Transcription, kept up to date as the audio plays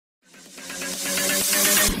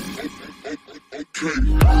This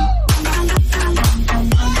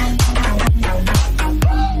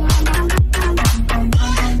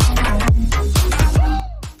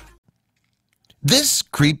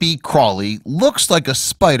creepy Crawly looks like a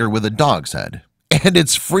spider with a dog's head, and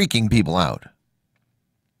it's freaking people out.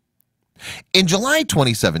 In July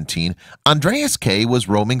 2017, Andreas K. was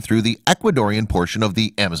roaming through the Ecuadorian portion of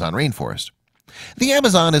the Amazon rainforest. The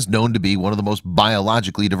Amazon is known to be one of the most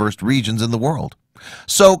biologically diverse regions in the world,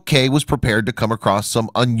 so K. was prepared to come across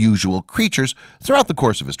some unusual creatures throughout the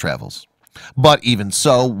course of his travels. But even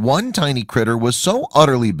so, one tiny critter was so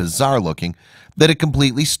utterly bizarre looking that it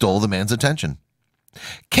completely stole the man's attention.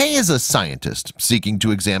 K is a scientist seeking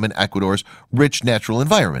to examine Ecuador's rich natural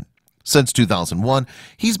environment. Since 2001,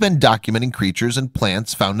 he's been documenting creatures and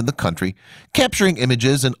plants found in the country, capturing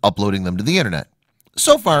images and uploading them to the internet.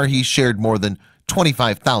 So far, he's shared more than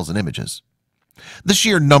 25,000 images. The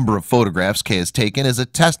sheer number of photographs K has taken is a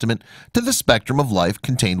testament to the spectrum of life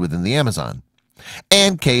contained within the Amazon.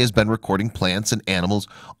 And K has been recording plants and animals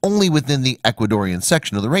only within the Ecuadorian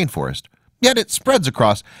section of the rainforest, yet it spreads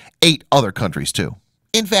across 8 other countries too.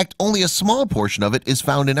 In fact, only a small portion of it is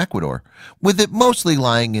found in Ecuador, with it mostly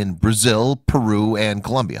lying in Brazil, Peru, and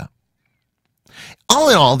Colombia. All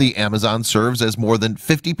in all, the Amazon serves as more than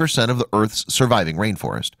 50% of the Earth's surviving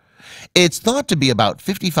rainforest. It's thought to be about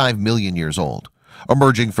 55 million years old,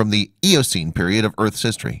 emerging from the Eocene period of Earth's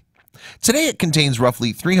history. Today it contains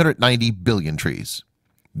roughly 390 billion trees.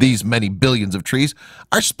 These many billions of trees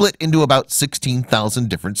are split into about 16,000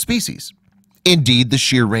 different species. Indeed, the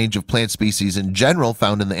sheer range of plant species in general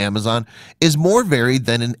found in the Amazon is more varied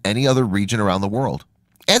than in any other region around the world.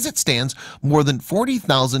 As it stands, more than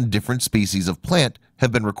 40,000 different species of plant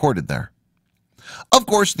have been recorded there. Of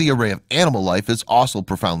course, the array of animal life is also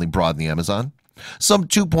profoundly broad in the Amazon. Some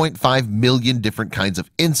 2.5 million different kinds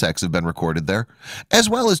of insects have been recorded there, as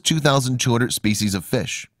well as 2,200 species of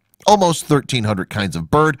fish, almost 1,300 kinds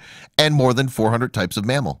of bird, and more than 400 types of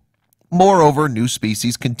mammal. Moreover, new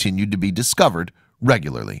species continued to be discovered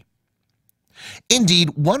regularly.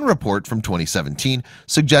 Indeed, one report from 2017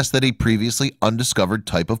 suggests that a previously undiscovered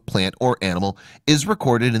type of plant or animal is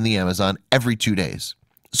recorded in the Amazon every 2 days.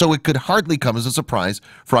 So it could hardly come as a surprise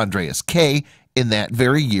for Andreas K. in that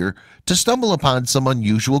very year to stumble upon some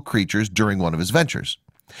unusual creatures during one of his ventures.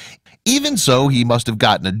 Even so, he must have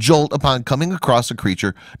gotten a jolt upon coming across a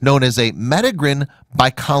creature known as a Metagrin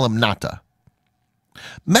bicolumnata.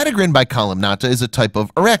 Metagrin bicolumnata is a type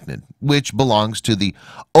of arachnid which belongs to the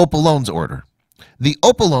Opalones order. The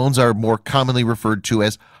Opalones are more commonly referred to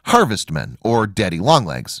as harvestmen or daddy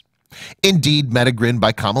longlegs. Indeed, Metagrin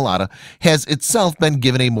bicolumnata has itself been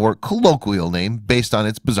given a more colloquial name based on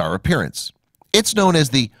its bizarre appearance. It's known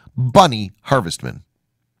as the bunny harvestman.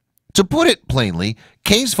 To put it plainly,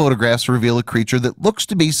 K's photographs reveal a creature that looks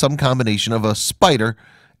to be some combination of a spider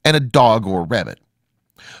and a dog or rabbit.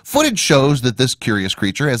 Footage shows that this curious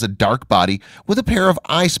creature has a dark body with a pair of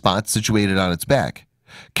eye spots situated on its back.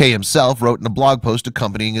 K himself wrote in a blog post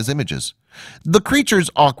accompanying his images, "The creature's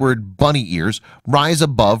awkward bunny ears rise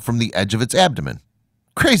above from the edge of its abdomen."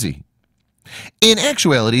 Crazy. In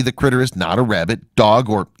actuality, the critter is not a rabbit, dog,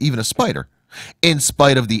 or even a spider. In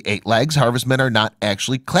spite of the 8 legs, harvestmen are not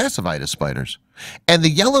actually classified as spiders, and the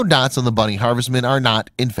yellow dots on the bunny harvestmen are not,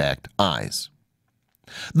 in fact, eyes.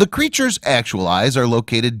 The creature's actual eyes are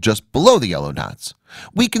located just below the yellow dots.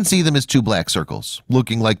 We can see them as 2 black circles,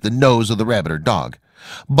 looking like the nose of the rabbit or dog.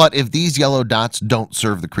 But if these yellow dots don't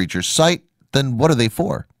serve the creature's sight, then what are they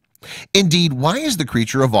for? Indeed, why is the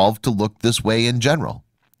creature evolved to look this way in general?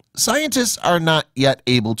 Scientists are not yet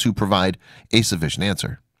able to provide a sufficient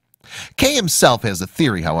answer. K himself has a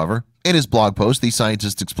theory, however. In his blog post, the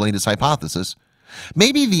scientist explained his hypothesis.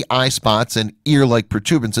 Maybe the eye spots and ear-like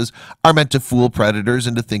protuberances are meant to fool predators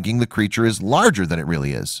into thinking the creature is larger than it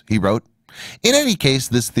really is, he wrote. In any case,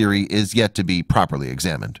 this theory is yet to be properly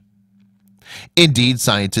examined. Indeed,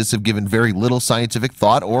 scientists have given very little scientific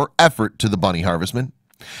thought or effort to the bunny harvestman.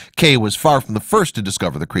 K was far from the first to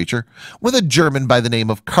discover the creature, with a German by the name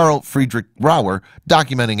of Karl Friedrich Rauer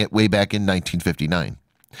documenting it way back in 1959.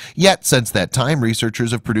 Yet, since that time,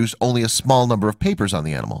 researchers have produced only a small number of papers on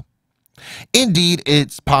the animal. Indeed,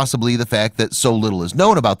 it's possibly the fact that so little is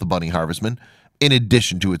known about the bunny harvestman, in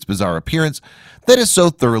addition to its bizarre appearance, that has so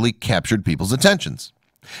thoroughly captured people's attentions.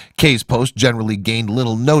 K's post generally gained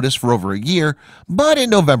little notice for over a year, but in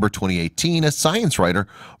November 2018, a science writer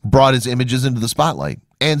brought his images into the spotlight,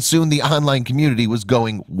 and soon the online community was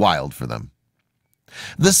going wild for them.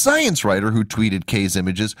 The science writer who tweeted K's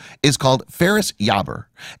images is called Ferris Yaber,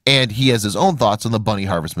 and he has his own thoughts on the bunny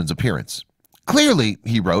harvestman's appearance. Clearly,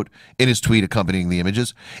 he wrote in his tweet accompanying the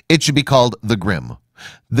images, it should be called the Grim.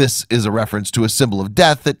 This is a reference to a symbol of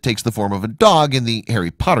death that takes the form of a dog in the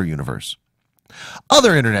Harry Potter universe.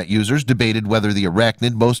 Other internet users debated whether the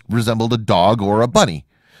arachnid most resembled a dog or a bunny.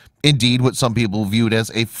 Indeed, what some people viewed as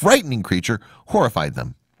a frightening creature horrified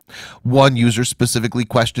them. One user specifically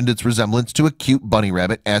questioned its resemblance to a cute bunny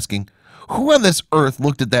rabbit, asking, "Who on this earth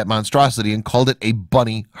looked at that monstrosity and called it a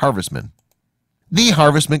bunny harvestman?" The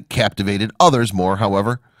harvestman captivated others more,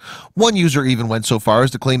 however. One user even went so far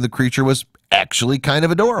as to claim the creature was actually kind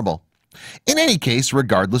of adorable. In any case,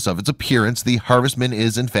 regardless of its appearance, the harvestman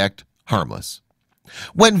is in fact harmless.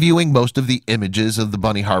 When viewing most of the images of the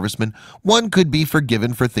bunny harvestman, one could be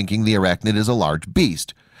forgiven for thinking the arachnid is a large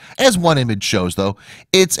beast. As one image shows, though,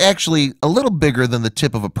 it's actually a little bigger than the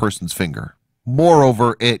tip of a person's finger.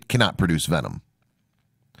 Moreover, it cannot produce venom.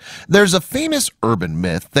 There's a famous urban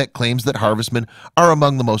myth that claims that harvestmen are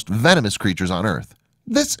among the most venomous creatures on Earth.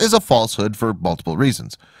 This is a falsehood for multiple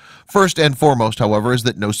reasons. First and foremost, however, is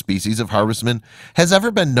that no species of harvestman has ever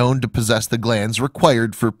been known to possess the glands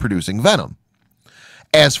required for producing venom.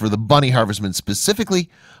 As for the bunny harvestman specifically,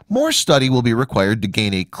 more study will be required to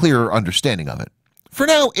gain a clearer understanding of it. For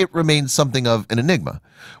now, it remains something of an enigma,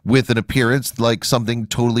 with an appearance like something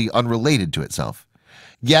totally unrelated to itself.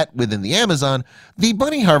 Yet, within the Amazon, the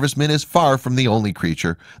bunny harvestman is far from the only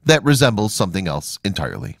creature that resembles something else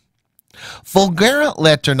entirely. Fulgara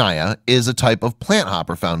laternaya is a type of plant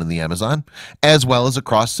hopper found in the Amazon, as well as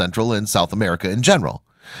across Central and South America in general.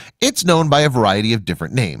 It's known by a variety of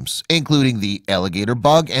different names, including the alligator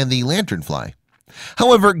bug and the lanternfly.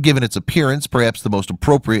 However, given its appearance, perhaps the most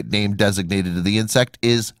appropriate name designated to the insect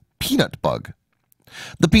is peanut bug.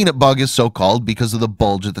 The peanut bug is so called because of the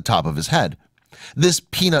bulge at the top of his head. This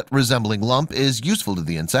peanut-resembling lump is useful to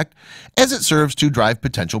the insect, as it serves to drive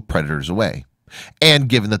potential predators away. And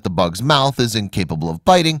given that the bug's mouth is incapable of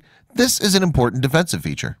biting, this is an important defensive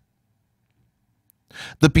feature.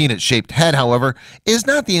 The peanut-shaped head, however, is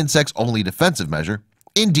not the insect's only defensive measure.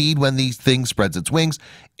 Indeed, when the thing spreads its wings,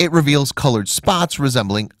 it reveals colored spots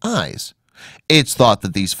resembling eyes. It's thought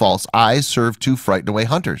that these false eyes serve to frighten away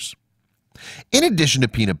hunters. In addition to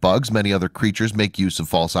peanut bugs, many other creatures make use of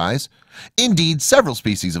false eyes. Indeed, several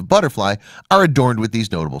species of butterfly are adorned with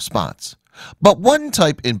these notable spots. But one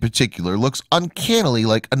type in particular looks uncannily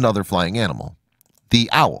like another flying animal: the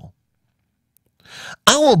owl.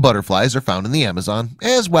 Owl butterflies are found in the Amazon,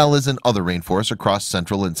 as well as in other rainforests across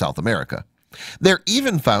Central and South America. They're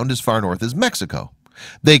even found as far north as Mexico.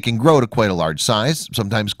 They can grow to quite a large size,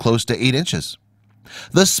 sometimes close to 8 inches.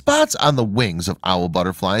 The spots on the wings of owl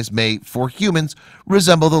butterflies may, for humans,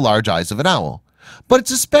 resemble the large eyes of an owl, but it's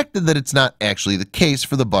suspected that it's not actually the case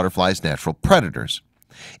for the butterfly's natural predators.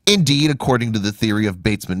 Indeed, according to the theory of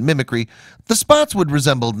Batesman mimicry, the spots would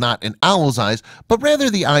resemble not an owl's eyes, but rather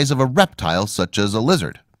the eyes of a reptile such as a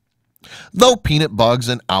lizard. Though peanut bugs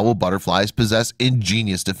and owl butterflies possess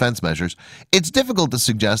ingenious defense measures, it's difficult to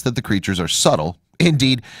suggest that the creatures are subtle.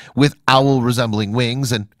 Indeed, with owl-resembling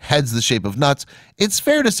wings and heads the shape of nuts, it's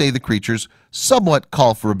fair to say the creatures somewhat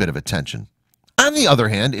call for a bit of attention. On the other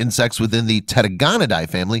hand, insects within the Pteranodontidae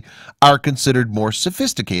family are considered more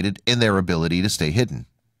sophisticated in their ability to stay hidden.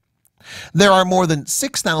 There are more than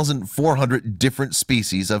 6,400 different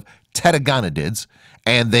species of pteranodontids,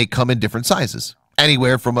 and they come in different sizes,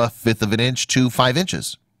 anywhere from 1/5 of an inch to 5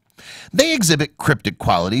 inches. They exhibit cryptic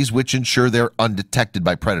qualities which ensure they're undetected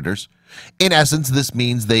by predators. In essence, this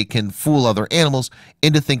means they can fool other animals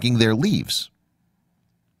into thinking they're leaves.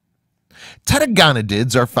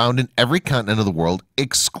 Pteranodontids are found in every continent of the world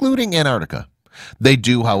excluding Antarctica. They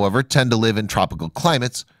do, however, tend to live in tropical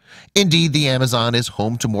climates. Indeed, the Amazon is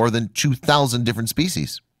home to more than 2,000 different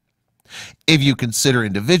species. If you consider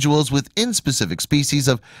individuals within specific species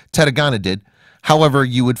of pteranodontids, however,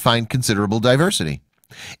 you would find considerable diversity.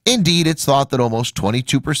 Indeed, it's thought that almost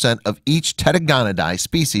 22% of each Pteranodontidae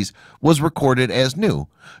species was recorded as new,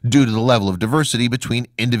 due to the level of diversity between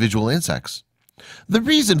individual insects. The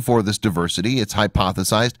reason for this diversity, it's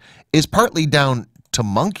hypothesized, is partly down to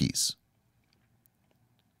monkeys.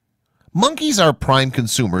 Monkeys are prime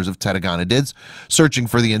consumers of pteranodontids, searching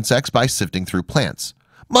for the insects by sifting through plants.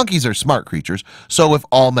 Monkeys are smart creatures, so if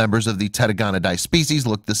all members of the Pteranodontidae species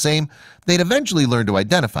looked the same, they'd eventually learn to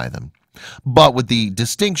identify them. But with the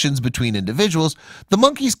distinctions between individuals, the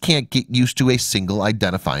monkeys can't get used to a single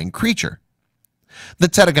identifying creature. The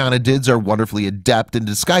pteranodontids are wonderfully adept in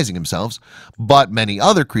disguising themselves, but many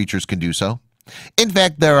other creatures can do so. In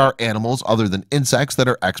fact, there are animals other than insects that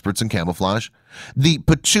are experts in camouflage. The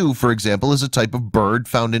pacu, for example, is a type of bird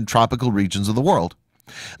found in tropical regions of the world.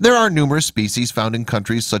 There are numerous species found in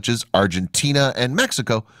countries such as Argentina and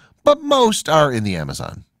Mexico, but most are in the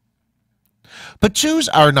Amazon. Patus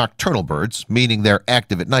are nocturnal birds, meaning they're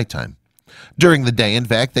active at nighttime. During the day, in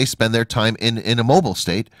fact, they spend their time in an immobile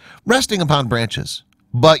state, resting upon branches.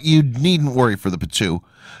 But you needn't worry for the patu.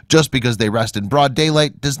 Just because they rest in broad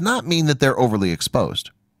daylight does not mean that they're overly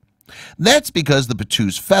exposed. That's because the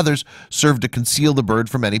patu's feathers serve to conceal the bird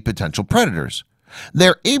from any potential predators.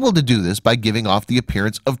 They're able to do this by giving off the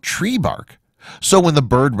appearance of tree bark. So when the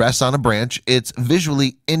bird rests on a branch, it's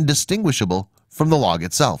visually indistinguishable from the log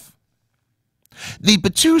itself. The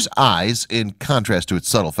patu's eyes, in contrast to its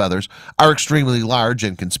subtle feathers, are extremely large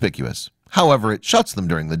and conspicuous. However, it shuts them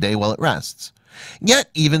during the day while it rests. Yet,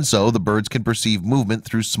 even so, the birds can perceive movement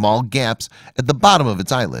through small gaps at the bottom of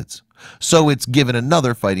its eyelids, so it's given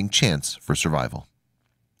another fighting chance for survival.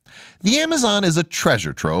 The Amazon is a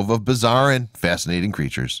treasure trove of bizarre and fascinating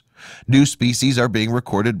creatures. New species are being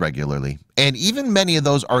recorded regularly, and even many of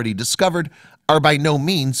those already discovered are by no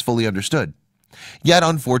means fully understood. Yet,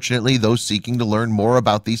 unfortunately, those seeking to learn more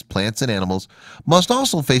about these plants and animals must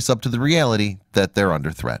also face up to the reality that they're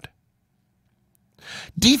under threat.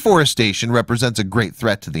 Deforestation represents a great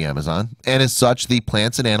threat to the Amazon, and as such, the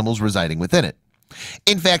plants and animals residing within it.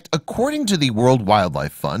 In fact, according to the World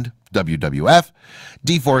Wildlife Fund, WWF,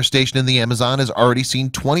 deforestation in the Amazon has already seen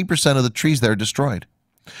 20% of the trees there destroyed.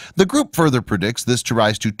 The group further predicts this to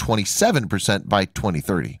rise to 27% by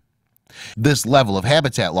 2030. This level of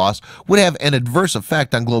habitat loss would have an adverse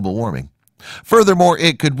effect on global warming. Furthermore,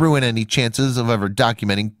 it could ruin any chances of ever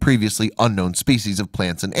documenting previously unknown species of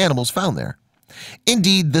plants and animals found there.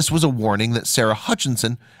 Indeed, this was a warning that Sarah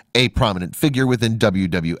Hutchinson, a prominent figure within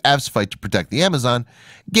WWF's fight to protect the Amazon,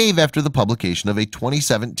 gave after the publication of a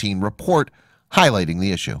 2017 report highlighting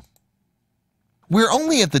the issue. We're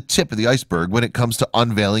only at the tip of the iceberg when it comes to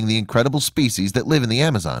unveiling the incredible species that live in the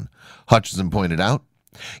Amazon, Hutchinson pointed out.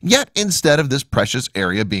 Yet, instead of this precious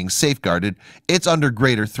area being safeguarded, it's under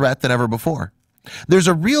greater threat than ever before. There's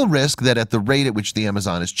a real risk that at the rate at which the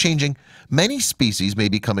Amazon is changing, many species may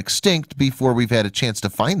become extinct before we've had a chance to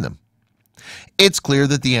find them. It's clear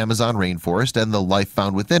that the Amazon rainforest and the life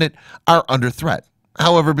found within it are under threat.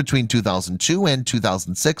 However, between 2002 and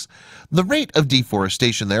 2006, the rate of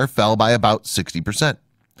deforestation there fell by about 60%.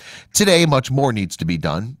 Today, much more needs to be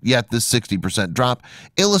done, yet this 60% drop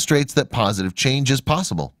illustrates that positive change is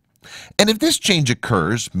possible. And if this change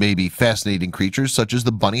occurs, maybe fascinating creatures such as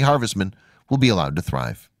the bunny harvestman will be allowed to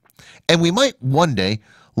thrive. And we might one day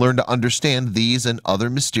learn to understand these and other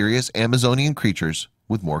mysterious Amazonian creatures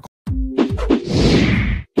with more